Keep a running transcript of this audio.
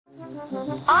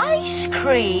Ice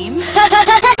cream?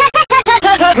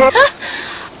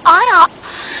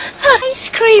 Ice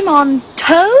cream on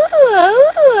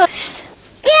toast?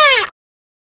 Yeah!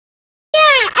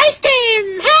 Yeah! Ice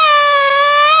cream!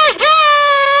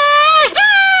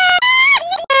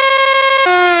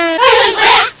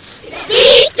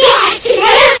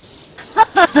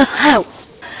 Oh,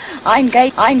 I'm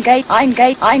gay.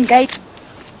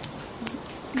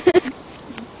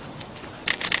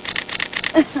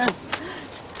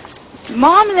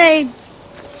 Marmalade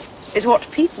is what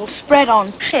people spread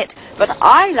on shit, but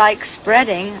I like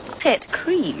spreading tit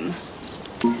cream.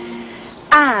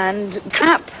 And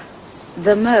crap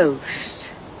the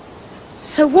most.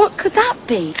 So what could that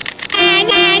be?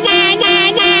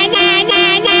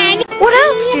 What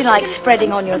else do you like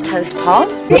spreading on your toast, Pob?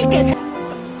 Knickers.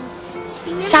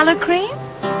 Salad cream?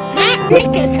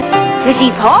 Knickers. Fizzy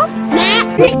pop?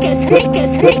 Knickers.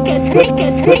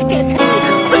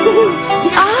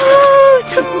 Oh,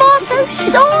 tomato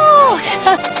sauce!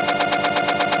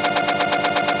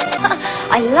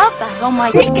 I love that on my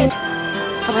Knickers.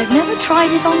 but I've never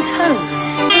tried it on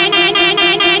toast.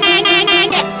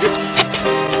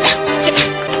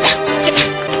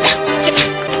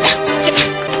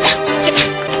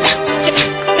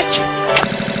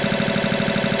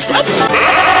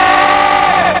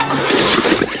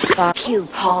 Fuck you,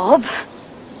 Pob.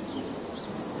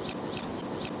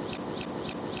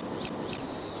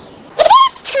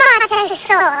 Tomato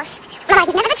sauce. Well,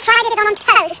 I've never tried it on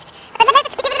toast, but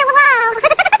let's give it a whirl.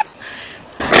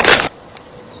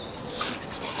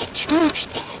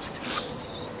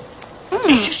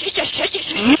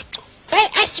 Very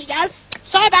acid.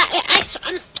 Sorry about the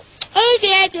acid. Oh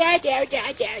dear.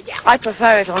 I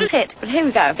prefer it on tit, but here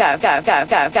we go. Bad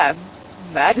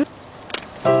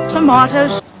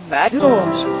tomatoes, bad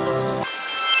sauce.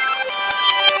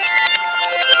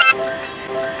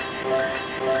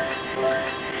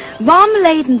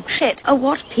 Marmalade and shit are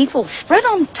what people spread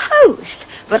on toast,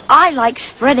 but I like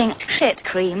spreading shit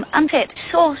cream and tit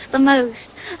sauce the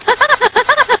most.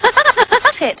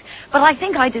 Tit, but I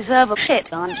think I deserve a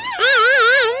shit on.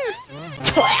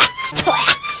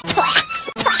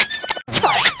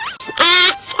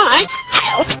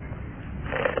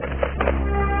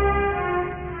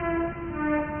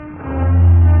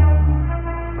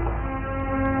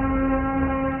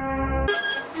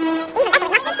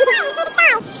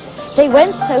 They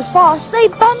went so fast, they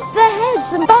bumped their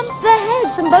heads and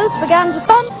both began to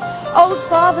bump. Old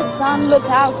Father Sun looked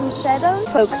out and said, "Oh,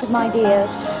 folk, my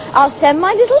dears, I'll send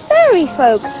my little fairy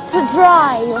folk to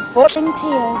dry your falling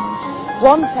tears."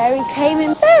 One fairy came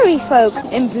in fairy folk,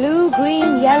 in blue,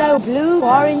 green, yellow, blue,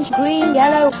 orange, green,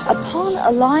 yellow, upon a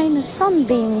line of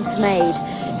sunbeams made.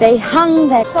 They hung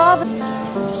their father.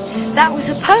 That was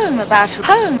a poem about a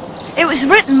poem. It was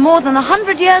written more than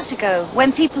 100 years ago,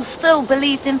 when people still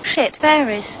believed in shit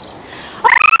fairies.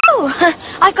 Oh,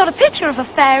 I've got a picture of a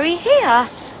fairy here.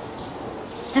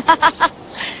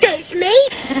 Excuse me?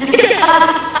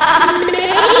 Me?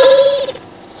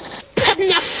 Putting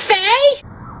a fairy?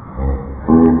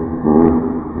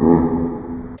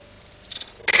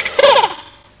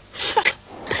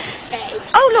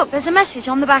 Oh, look, there's a message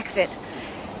on the back of it.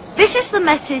 This is the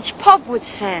message Pob would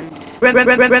send.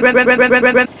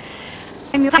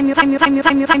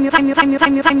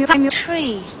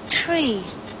 Tree.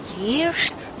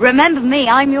 Years. Remember me,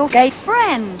 I'm your gay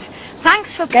friend.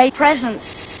 Thanks for gay presents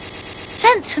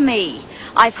sent to me.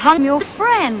 I've hung your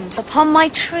friend upon my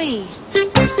tree.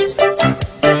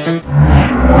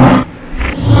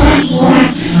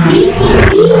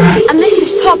 And this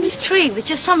is Pob's tree with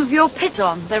just some of your pits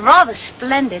on. They're rather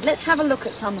splendid. Let's have a look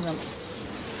at some of them.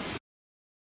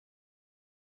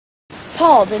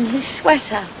 Pob in his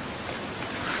sweater.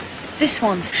 This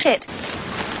one's shit.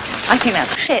 I think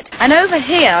that's shit. And over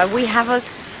here we have a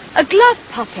glove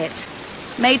puppet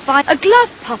made by a glove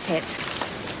puppet,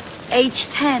 age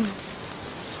 10.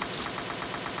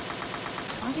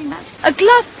 I think that's a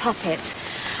glove puppet.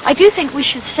 I do think we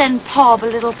should send Pob a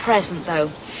little present though.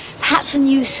 Perhaps a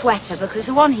new sweater, because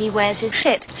the one he wears is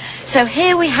shit. So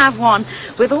here we have one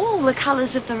with all the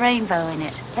colours of the rainbow in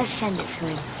it. Let's send it to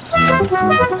him.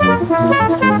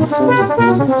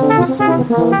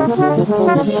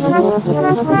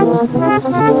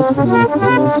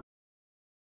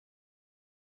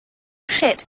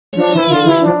 Shit.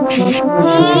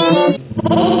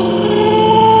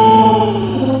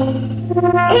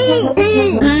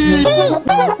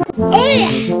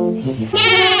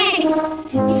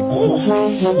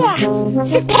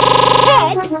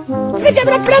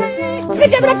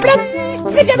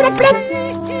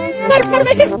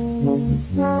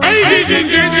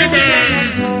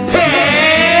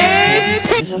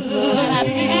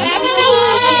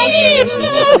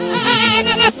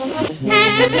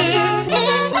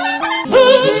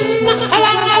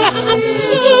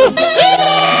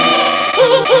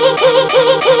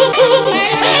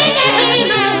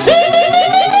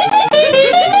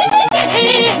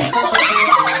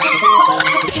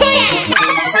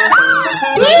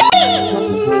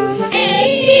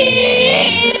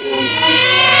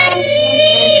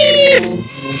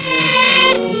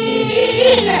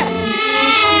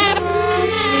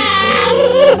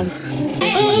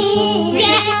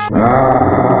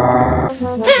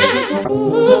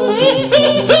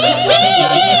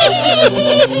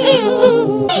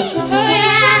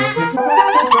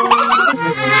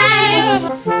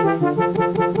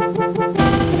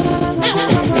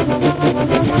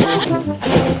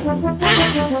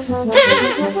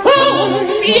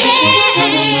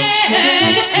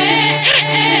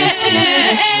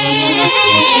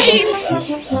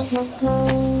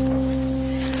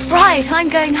 Right, I'm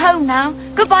going home now.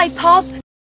 Goodbye, Pob.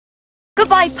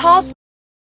 Goodbye, Pob.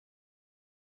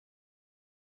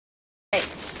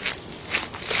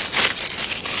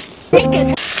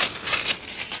 Knickers.